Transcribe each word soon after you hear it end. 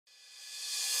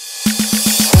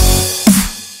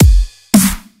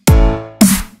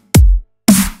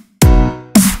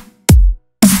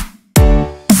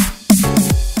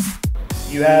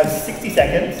You have 60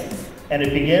 seconds, and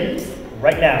it begins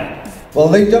right now. Well,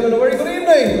 ladies and gentlemen, a very good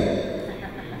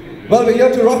evening. Well, we're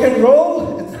here to rock and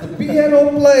roll. It's the piano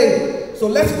play. So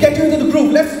let's get you into the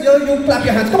groove. Let's hear you clap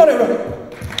your hands. Come on, everybody.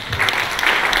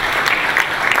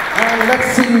 And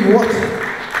let's see what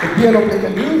the piano play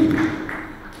can do.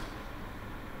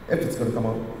 If it's going to come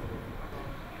out.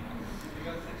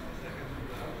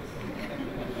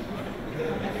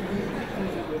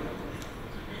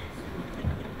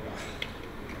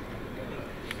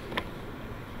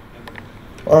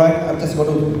 All right, I'm just going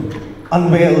to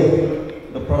unveil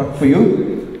the product for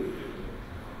you.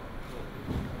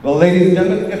 Well, ladies and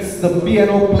gentlemen, it's the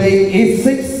Piano Play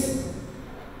A6,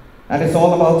 and it's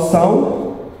all about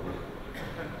sound.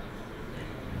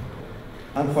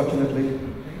 Unfortunately.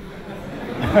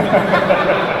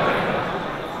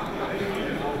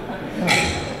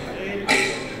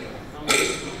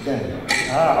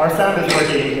 Our sound is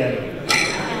working again.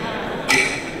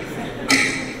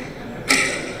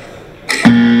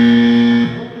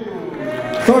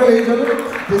 Sorry, ladies and gentlemen,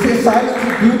 this is silence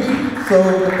is beauty, so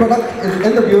the product is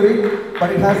in the beauty, but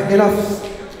it has enough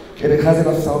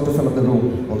sound to fill up the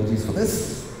room. Apologies for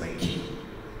this. Thank you.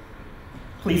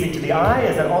 Pleasing to the eye,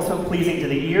 is it also pleasing to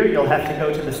the ear? You'll have to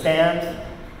go to the stand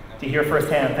to hear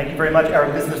firsthand. Thank you very much,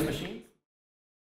 our business machine.